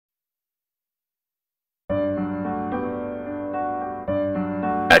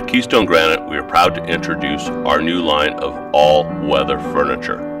At Keystone Granite, we are proud to introduce our new line of all-weather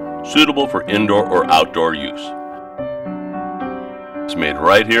furniture, suitable for indoor or outdoor use. It's made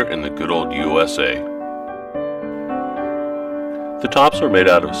right here in the good old USA. The tops are made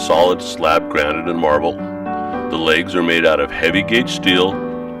out of solid slab granite and marble. The legs are made out of heavy gauge steel.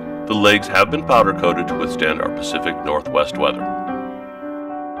 The legs have been powder coated to withstand our Pacific Northwest weather.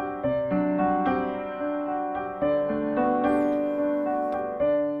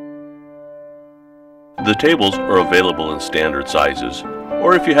 The tables are available in standard sizes,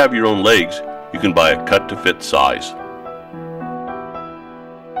 or if you have your own legs, you can buy a cut-to-fit size.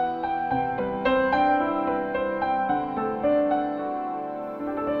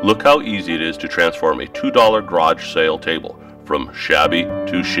 Look how easy it is to transform a $2 garage sale table from shabby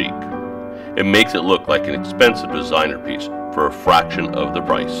to chic. It makes it look like an expensive designer piece for a fraction of the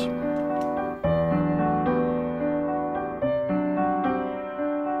price.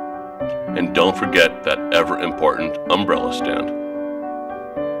 And don't forget that ever-important umbrella stand.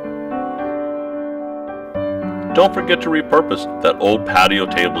 Don't forget to repurpose that old patio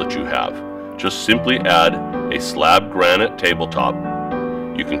table that you have. Just simply add a slab granite tabletop.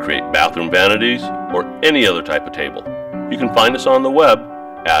 You can create bathroom vanities or any other type of table. You can find us on the web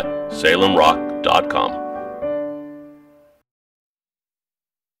at salemrock.com.